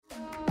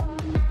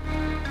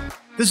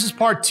This is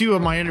part 2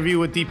 of my interview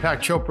with Deepak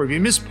Chopra. If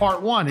you missed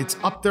part 1, it's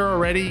up there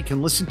already. You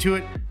can listen to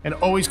it and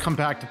always come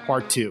back to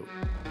part 2.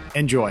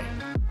 Enjoy.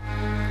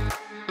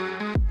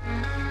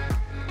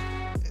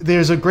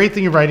 There's a great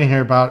thing you're writing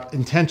here about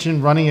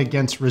intention running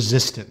against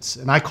resistance.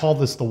 And I call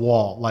this the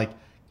wall, like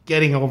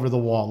getting over the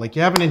wall. Like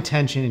you have an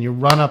intention and you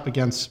run up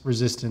against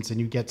resistance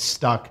and you get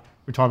stuck.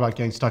 We're talking about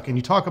getting stuck. And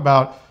you talk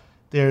about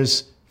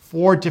there's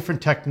 4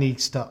 different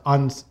techniques to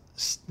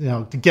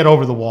get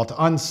over the wall,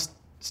 to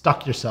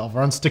unstuck yourself or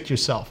unstick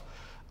yourself.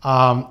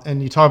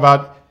 And you talk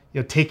about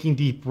taking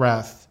deep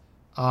breath,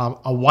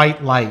 a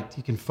white light.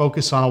 You can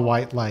focus on a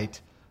white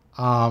light.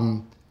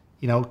 Can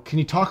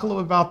you talk a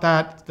little bit about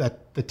that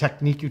the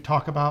technique you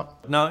talk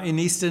about? Now, in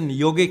Eastern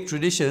yogic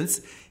traditions,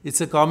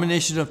 it's a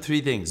combination of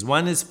 3 things.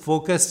 One is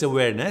focused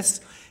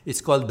awareness. It's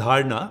called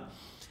dharana.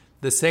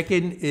 The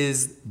second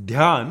is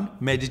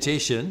dhyan,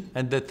 meditation.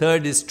 And the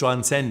third is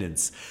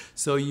transcendence.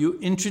 So you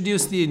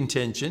introduce the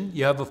intention.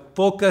 You have a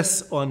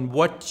focus on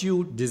what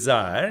you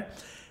desire.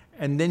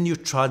 And then you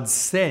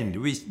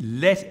transcend. We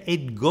let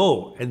it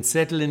go and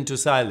settle into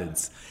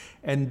silence.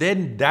 And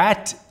then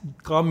that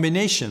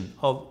combination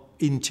of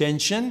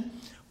intention,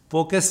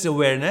 focused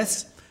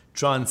awareness,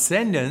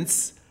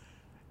 transcendence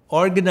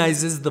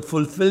organizes the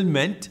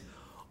fulfillment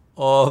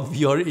of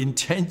your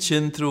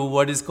intention through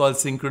what is called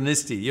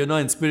synchronicity.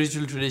 In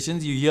spiritual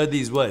traditions, you hear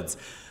these words.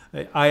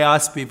 I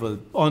ask people,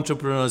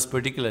 entrepreneurs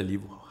particularly,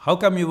 how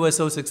come you were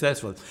so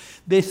successful?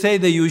 They say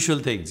the usual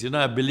things.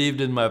 I believed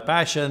in my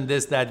passion,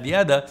 this, that, the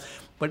other.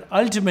 But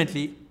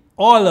ultimately,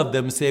 all of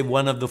them say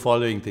one of the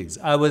following things.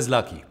 I was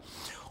lucky.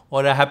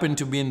 Or I happened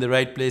to be in the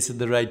right place at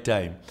the right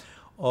time.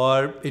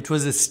 Or it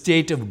was a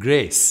state of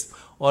grace.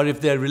 Or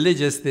if they're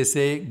religious, they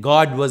say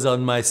God was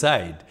on my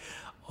side.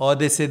 Or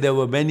they say there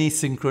were many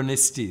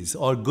synchronicities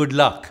or good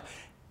luck.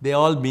 They're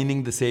all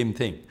meaning the same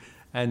thing.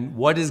 And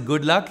what is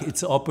good luck?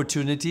 It's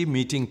opportunity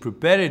meeting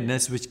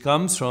preparedness, which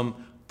comes from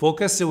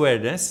focused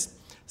awareness,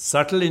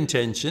 subtle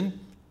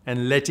intention,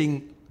 and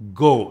letting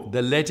go.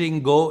 The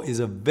letting go is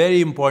a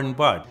very important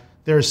part.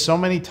 There are so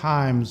many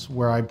times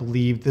where I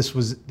believe this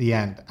was the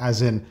end,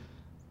 as in,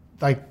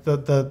 like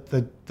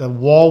the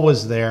wall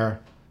was there,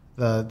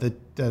 the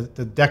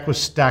deck was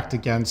stacked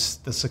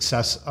against the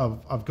success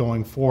of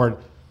going forward.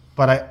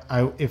 But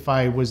if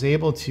I was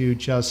able to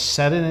just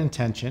set an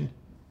intention,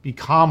 be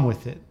calm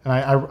with it, and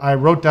I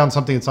wrote down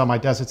something that's on my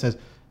desk that says,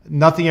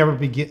 nothing ever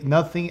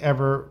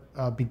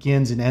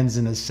begins and ends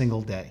in a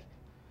single day.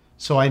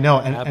 So I know,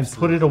 and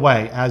put it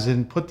away, as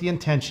in put the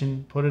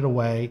intention, put it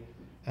away,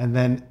 and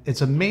then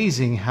it's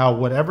amazing how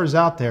whatever's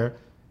out there,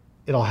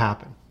 it'll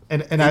happen.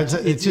 And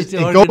it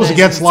goes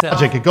against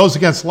logic. It goes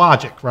against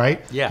logic,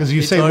 right? Yeah. Because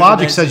you say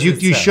logic says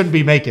you shouldn't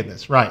be making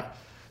this, right?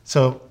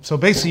 So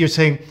basically you're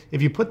saying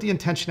if you put the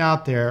intention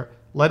out there,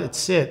 let it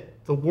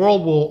sit, the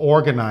world will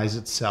organize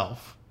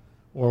itself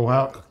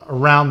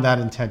around that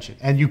intention,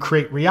 and you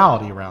create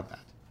reality around that.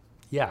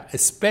 Yeah,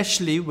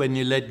 especially when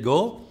you let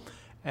go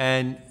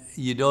and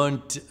you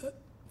don't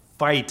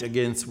fight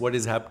against what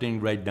is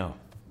happening right now.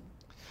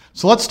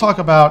 So let's talk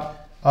about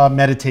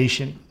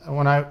meditation.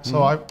 When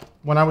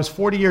I was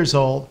 40 years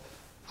old,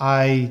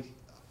 I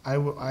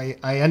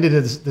ended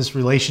this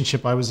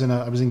relationship. I was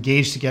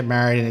engaged to get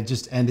married, and it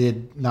just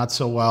ended not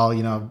so well.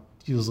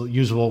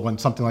 Usual when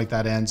something like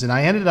that ends. And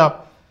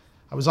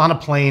I was on a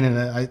plane,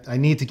 and I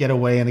need to get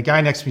away. And the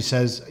guy next to me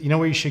says, "You know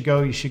where you should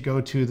go? You should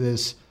go to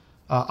this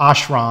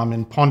ashram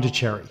in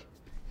Pondicherry,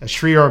 a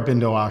Sri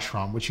Aurobindo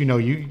ashram, which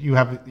you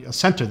have a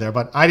center there."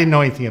 But I didn't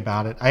know anything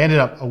about it. I ended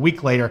up a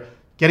week later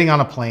getting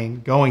on a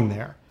plane, going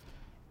there,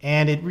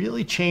 and it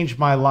really changed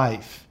my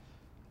life.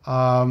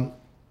 And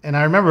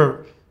I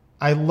remember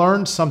I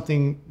learned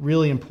something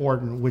really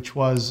important, which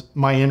was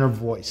my inner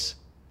voice,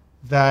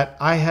 that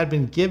I had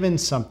been given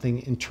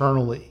something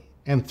internally.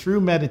 And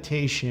through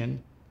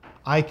meditation,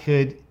 I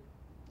could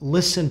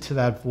listen to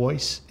that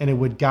voice, and it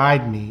would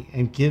guide me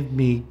and give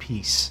me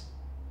peace.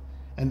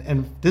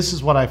 And this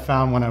is what I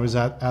found when I was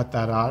at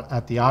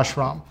the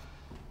ashram.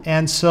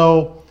 And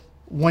so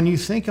when you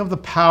think of the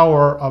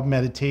power of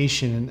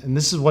meditation, and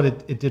this is what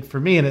it did for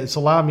me, and it's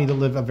allowed me to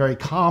live a very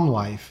calm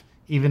life,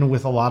 even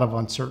with a lot of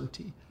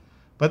uncertainty.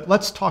 But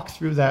let's talk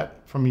through that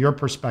from your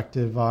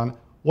perspective on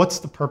what's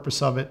the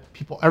purpose of it.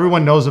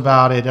 Everyone knows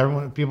about it.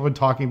 People have been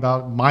talking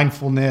about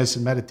mindfulness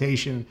and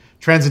meditation,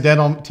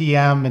 transcendental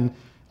TM and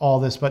all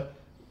this. But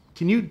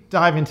can you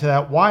dive into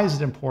that? Why is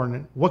it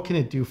important? What can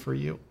it do for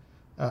you?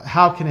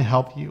 How can it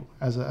help you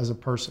as a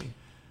person?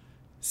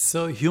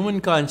 So human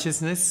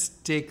consciousness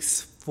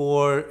takes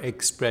 4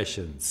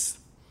 expressions: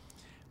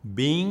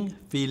 being,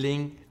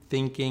 feeling,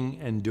 thinking,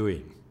 and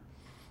doing.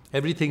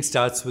 Everything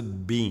starts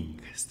with being.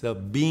 So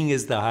being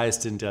is the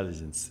highest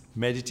intelligence.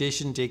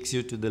 Meditation takes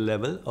you to the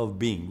level of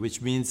being, which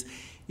means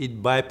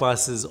it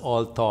bypasses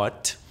all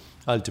thought,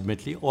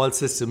 ultimately, all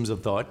systems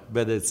of thought,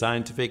 whether it's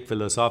scientific,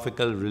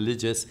 philosophical,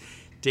 religious,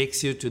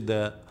 takes you to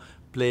the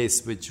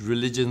place which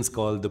religions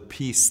call the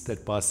peace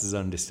that passes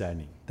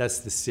understanding. That's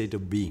the state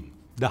of being.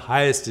 The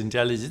highest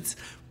intelligence,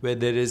 where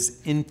there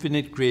is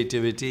infinite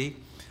creativity,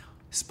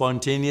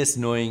 spontaneous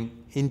knowing,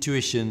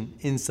 intuition,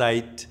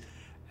 insight,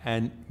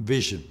 and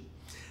vision.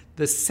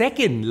 The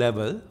second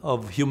level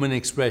of human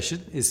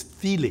expression is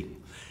feeling.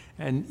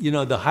 And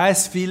the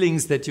highest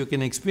feelings that you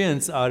can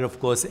experience are, of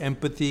course,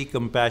 empathy,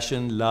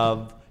 compassion,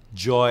 love,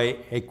 joy,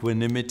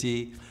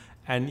 equanimity,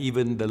 and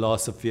even the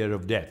loss of fear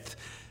of death.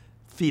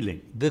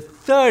 Feeling. The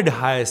third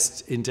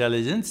highest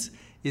intelligence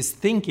is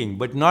thinking,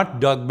 but not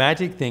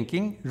dogmatic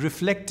thinking,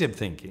 reflective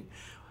thinking.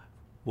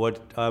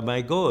 What are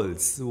my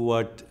goals?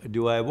 What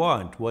do I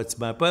want? What's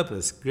my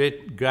purpose?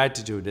 Great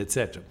gratitude,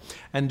 etc.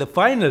 And the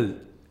final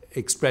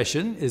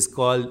expression is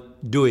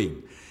called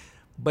doing.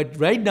 But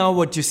right now,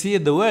 what you see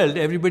in the world,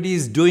 everybody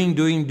is doing.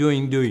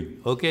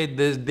 Okay,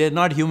 they're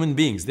not human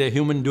beings; they're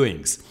human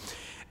doings.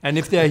 And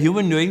if they are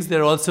human doings,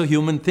 they're also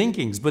human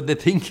thinkings. But the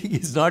thinking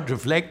is not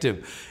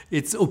reflective.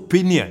 It's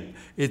opinion.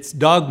 It's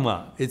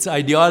dogma. It's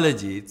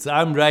ideology. It's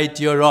I'm right,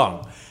 you're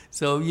wrong.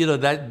 So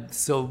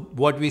So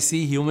what we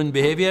see human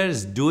behavior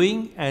is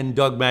doing and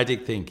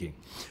dogmatic thinking.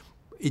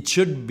 It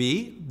should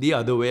be the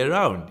other way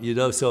around,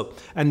 So,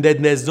 and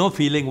then there's no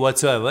feeling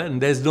whatsoever,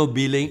 and there's no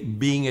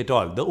being at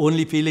all. The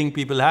only feeling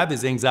people have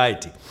is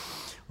anxiety.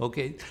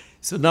 Okay,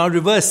 so now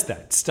reverse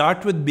that.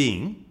 Start with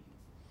being,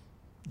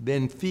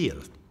 then feel,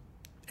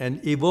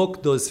 and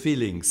evoke those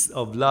feelings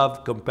of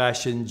love,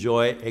 compassion,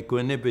 joy,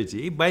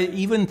 equanimity by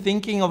even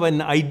thinking of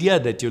an idea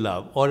that you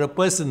love, or a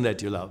person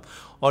that you love,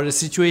 or a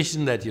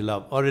situation that you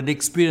love, or an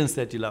experience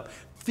that you love.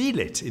 Feel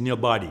it in your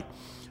body.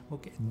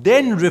 Okay.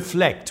 Then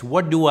reflect.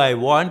 What do I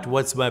want?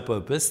 What's my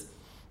purpose?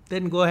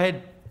 Then go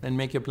ahead and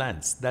make your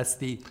plans. That's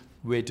the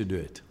way to do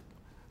it.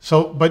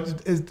 So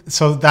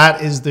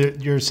that is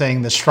you're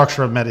saying the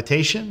structure of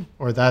meditation,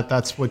 or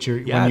that's what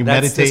when you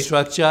meditate. The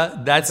structure.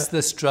 That's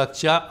the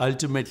structure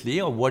ultimately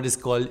of what is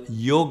called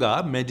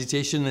yoga.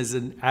 Meditation is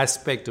an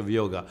aspect of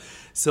yoga.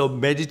 So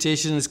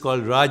meditation is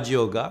called Raj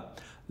Yoga.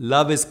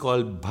 Love is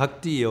called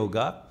Bhakti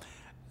Yoga.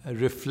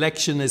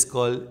 Reflection is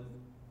called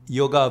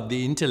Yoga of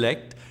the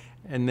intellect.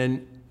 And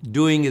then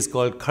doing is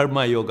called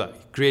karma yoga,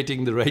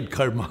 creating the right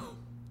karma.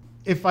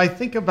 If I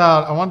think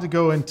about, I want to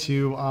go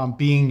into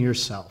being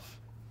yourself.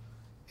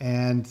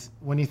 And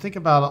when you think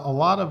about a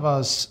lot of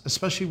us,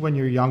 especially when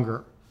you're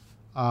younger,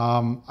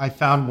 I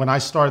found when I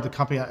started the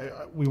company,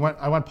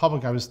 I went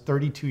public, I was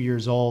 32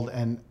 years old,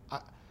 and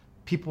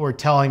people were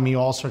telling me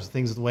all sorts of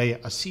things the way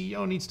a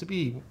CEO needs to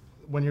be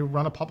when you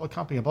run a public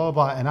company, blah,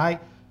 blah, blah. And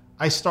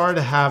I started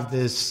to have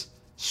this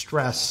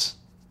stress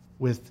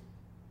with,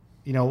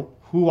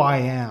 who I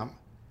am.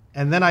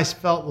 And then I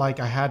felt like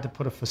I had to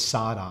put a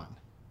facade on.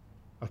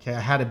 Okay, I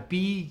had to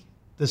be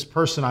this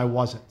person I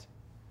wasn't.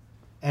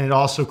 And it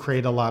also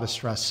created a lot of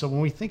stress. So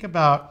when we think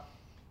about,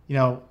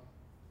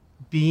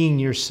 being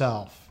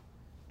yourself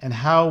and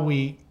how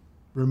we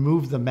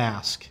remove the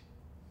mask,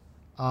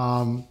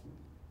 why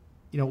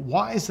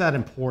is that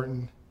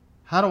important?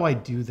 How do I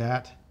do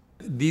that?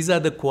 These are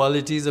the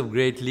qualities of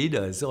great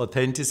leaders: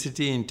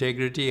 authenticity,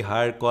 integrity,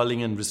 higher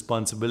calling, and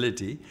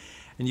responsibility.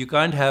 And you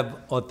can't have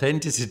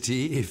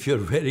authenticity if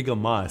you're wearing a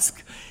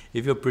mask.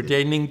 If you're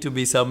pretending to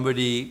be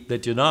somebody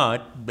that you're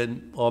not,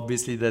 then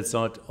obviously that's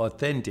not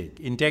authentic.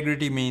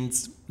 Integrity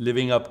means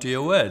living up to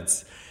your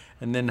words.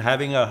 And then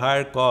having a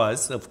higher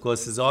cause, of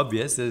course, is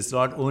obvious. It's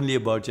not only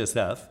about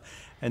yourself.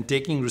 And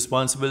taking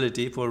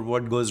responsibility for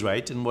what goes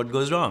right and what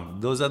goes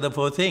wrong. Those are the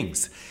four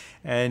things.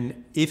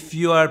 And if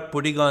you are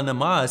putting on a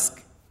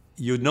mask,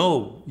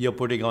 you're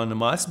putting on a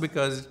mask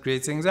because it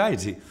creates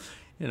anxiety.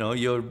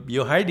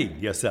 You're hiding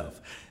yourself.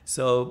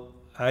 So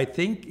I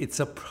think it's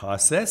a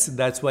process.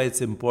 That's why it's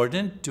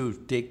important to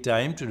take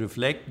time to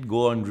reflect,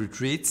 go on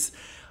retreats.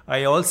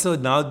 I also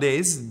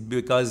nowadays,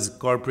 because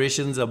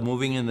corporations are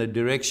moving in the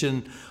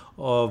direction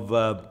of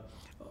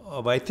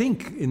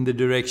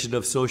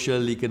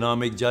social,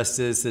 economic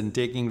justice and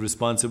taking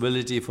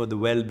responsibility for the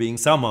well-being,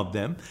 some of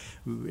them.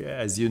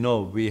 As you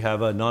know, we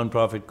have a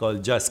non-profit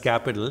called Just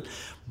Capital.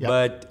 Yep.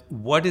 But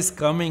what is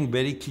coming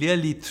very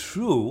clearly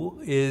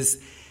through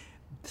is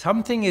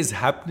something is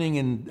happening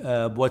in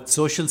what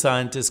social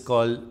scientists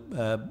call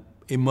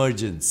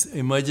emergence.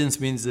 Emergence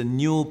means a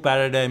new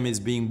paradigm is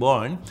being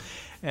born.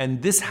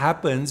 And this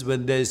happens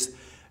when there's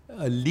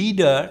a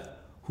leader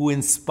who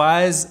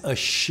inspires a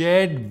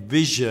shared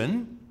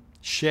vision.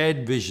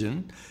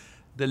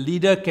 The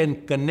leader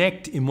can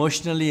connect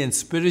emotionally and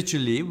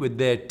spiritually with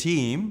their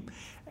team,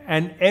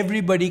 and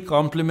everybody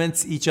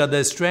complements each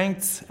other's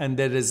strengths, and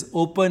there is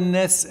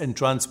openness and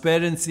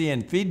transparency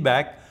and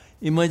feedback.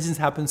 Emergence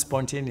happens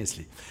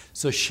spontaneously.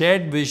 So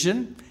shared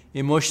vision,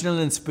 emotional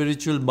and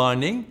spiritual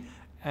bonding,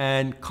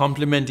 and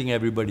complementing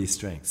everybody's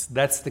strengths.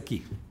 That's the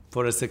key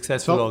for a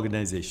successful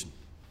organization.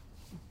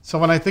 So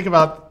when I think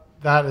about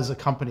that as a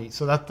company,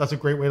 so that's a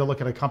great way to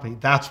look at a company.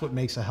 That's what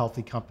makes a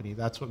healthy company.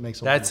 That's what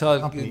makes a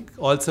company. It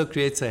also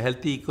creates a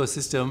healthy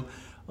ecosystem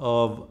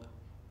of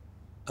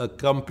a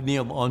company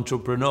of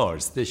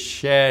entrepreneurs. They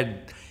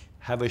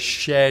have a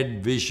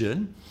shared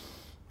vision,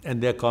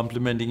 and they're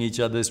complementing each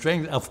other's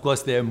strengths. Of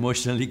course, they're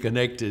emotionally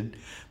connected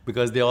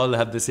because they all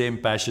have the same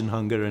passion,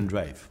 hunger, and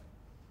drive.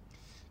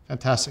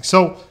 Fantastic.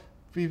 So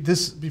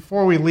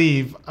before we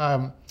leave,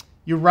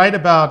 you write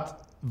about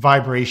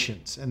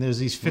vibrations, and there's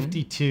these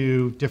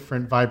 52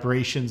 different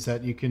vibrations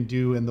that you can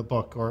do in the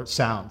book, or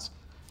sounds.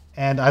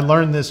 And I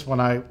learned this when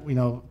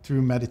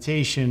through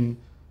meditation,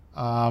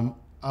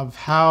 of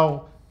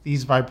how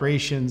these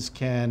vibrations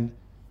can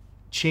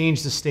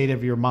change the state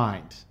of your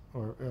mind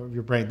or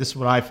your brain. This is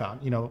what I found,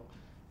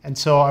 And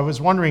so I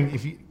was wondering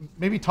if you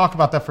maybe talk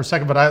about that for a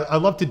second, but I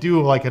love to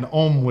do like an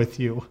Om with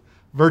you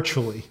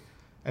virtually,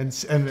 and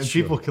Sure.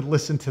 people could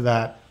listen to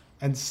that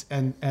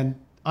and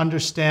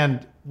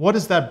understand, what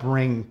does that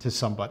bring to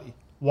somebody?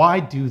 Why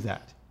do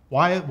that?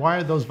 Why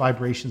are those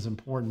vibrations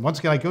important? Once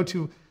again, I go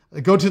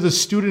to the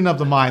student of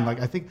the mind.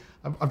 Like, I think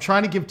I'm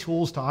trying to give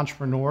tools to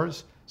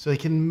entrepreneurs so they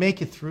can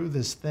make it through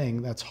this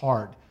thing that's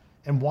hard.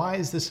 And why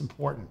is this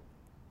important?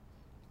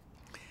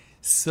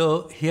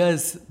 So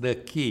here's the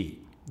key.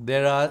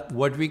 There are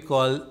what we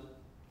call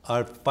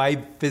our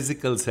 5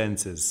 physical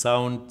senses: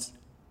 sound,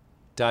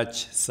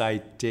 touch,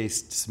 sight,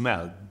 taste,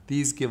 smell.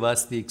 These give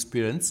us the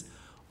experience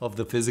of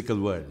the physical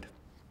world.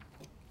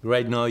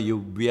 Right now,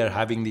 we are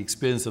having the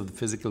experience of the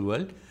physical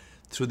world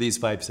through these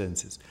 5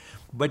 senses.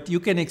 But you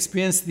can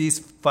experience these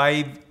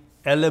 5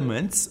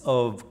 elements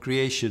of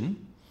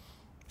creation: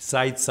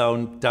 sight,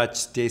 sound,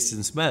 touch, taste,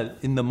 and smell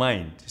in the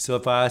mind. So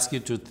if I ask you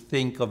to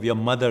think of your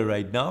mother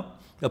right now,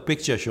 a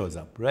picture shows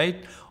up,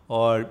 right?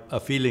 Or a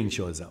feeling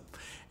shows up.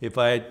 If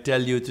I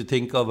tell you to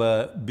think of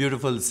a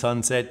beautiful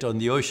sunset on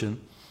the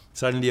ocean,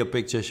 suddenly a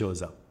picture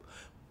shows up.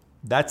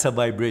 That's a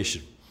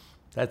vibration.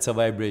 That's a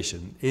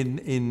vibration.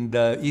 In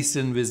the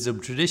Eastern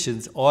wisdom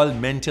traditions, all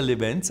mental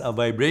events are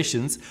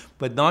vibrations,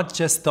 but not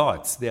just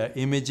thoughts. They are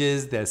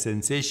images, they are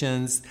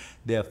sensations,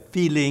 they are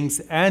feelings,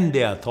 and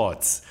they are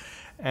thoughts.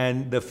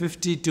 And the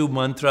 52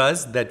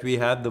 mantras that we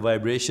have, the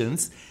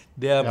vibrations,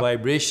 they are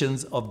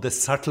vibrations of the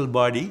subtle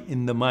body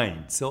in the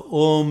mind. So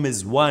Om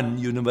is one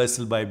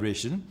universal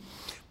vibration.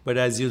 But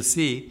as you'll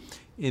see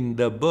in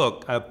the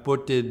book, I've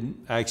put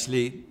in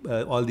actually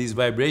all these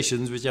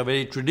vibrations, which are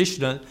very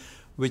traditional,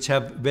 which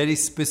have very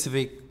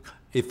specific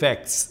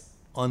effects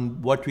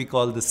on what we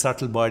call the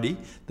subtle body.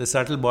 The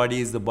subtle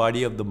body is the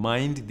body of the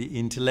mind, the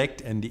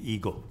intellect, and the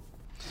ego.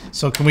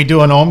 So can we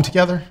do an Om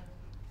together?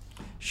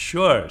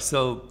 Sure.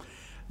 So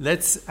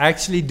let's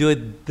actually do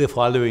it the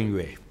following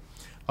way.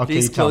 Okay,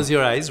 Please close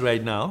your eyes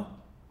right now.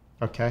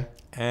 Okay.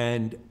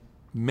 And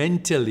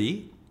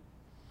mentally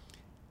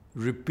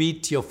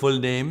repeat your full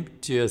name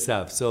to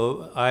yourself.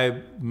 So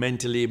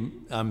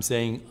I'm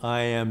saying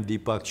I am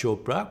Deepak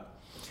Chopra,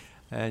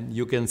 and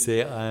you can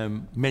say I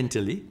am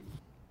mentally.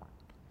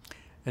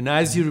 And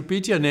as you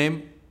repeat your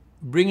name,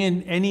 bring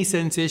in any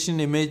sensation,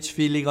 image,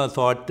 feeling, or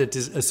thought that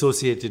is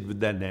associated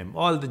with that name.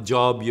 All the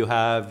job you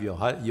have,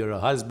 you're a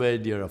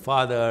husband, you're a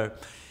father,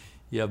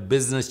 you have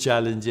business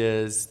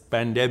challenges,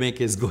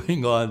 pandemic is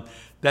going on.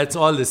 That's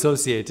all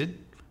associated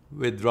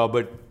with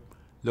Robert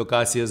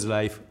Locasio's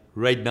life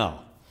right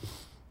now.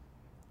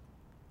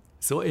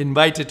 So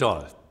invite it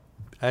all.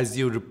 As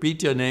you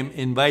repeat your name,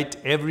 invite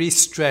every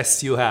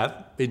stress you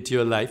have into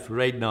your life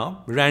right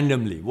now,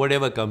 randomly,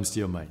 whatever comes to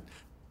your mind.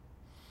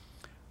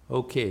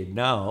 Okay,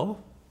 now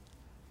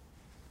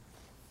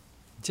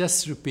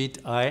just repeat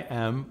I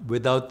am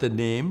without the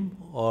name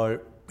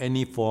or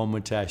any form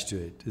attached to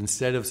it.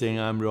 Instead of saying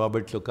I'm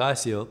Robert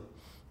Locasio,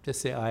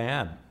 just say I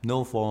am.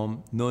 No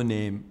form, no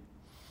name,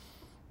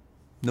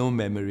 no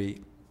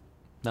memory,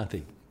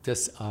 nothing.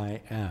 Just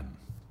I am.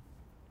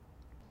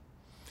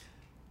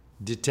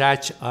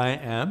 Detach I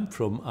am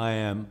from I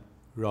am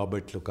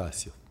Robert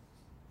Locasio.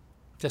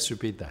 Just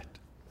repeat that.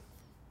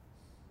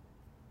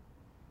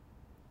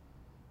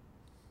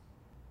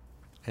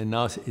 And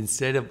now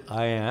instead of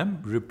I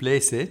am,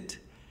 replace it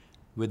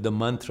with the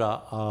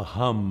mantra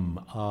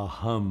aham,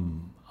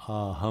 aham,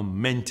 aham,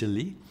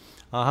 mentally.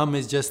 Aham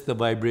is just the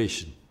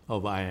vibration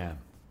of I am.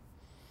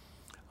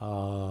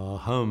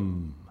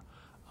 Aham,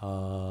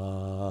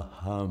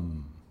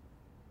 aham,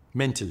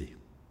 mentally.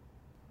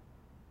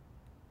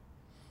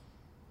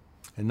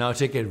 And now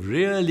take a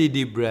really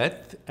deep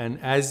breath, and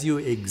as you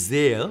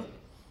exhale,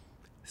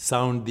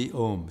 sound the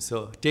Om.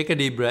 So take a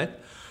deep breath.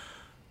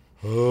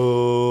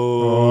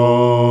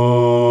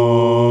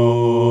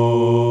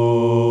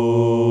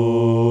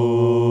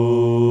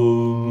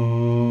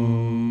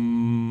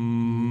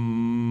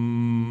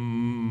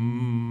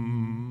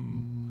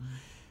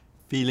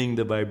 Feeling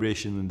the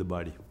vibration in the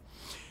body.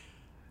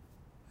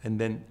 And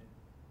then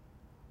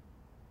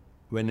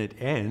when it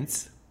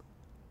ends,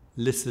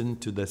 listen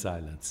to the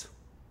silence.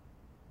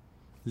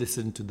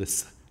 Listen to the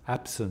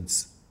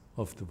absence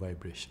of the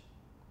vibration.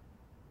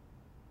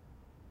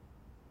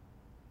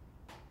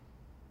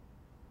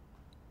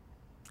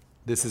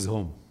 This is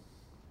home.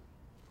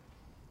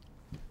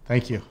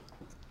 Thank you.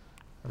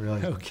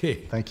 Really. Okay.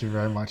 Thank you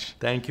very much.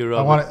 Thank you,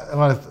 Robert. I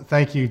want to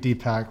thank you,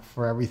 Deepak,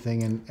 for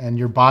everything, and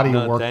your body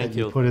of work that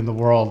you put in the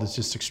world is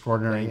just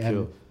extraordinary. Thank and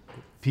you.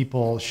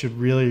 People should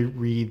really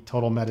read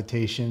Total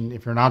Meditation.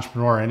 If you're an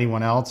entrepreneur or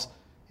anyone else,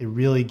 it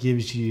really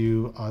gives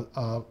you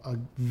a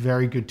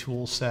very good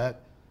tool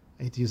set.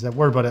 I hate to use that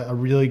word, but a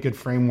really good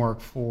framework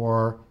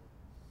for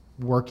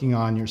working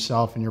on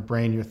yourself and your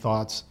brain, your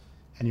thoughts,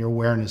 and your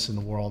awareness in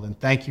the world. And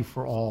thank you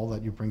for all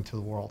that you bring to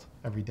the world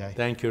every day.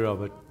 Thank you,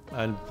 Robert.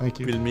 And Thank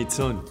you. We'll meet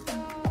soon.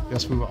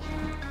 Yes, we will.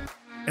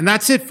 And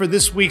that's it for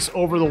this week's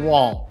Over the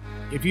Wall.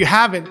 If you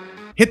haven't,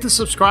 hit the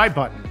subscribe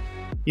button.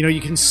 You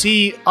can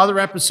see other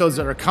episodes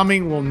that are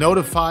coming. We'll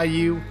notify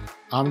you.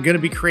 I'm going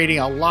to be creating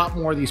a lot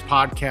more of these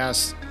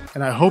podcasts,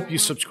 and I hope you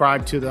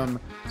subscribe to them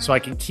so I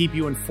can keep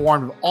you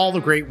informed of all the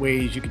great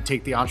ways you can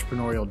take the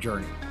entrepreneurial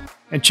journey.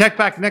 And check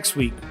back next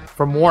week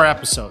for more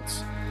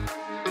episodes.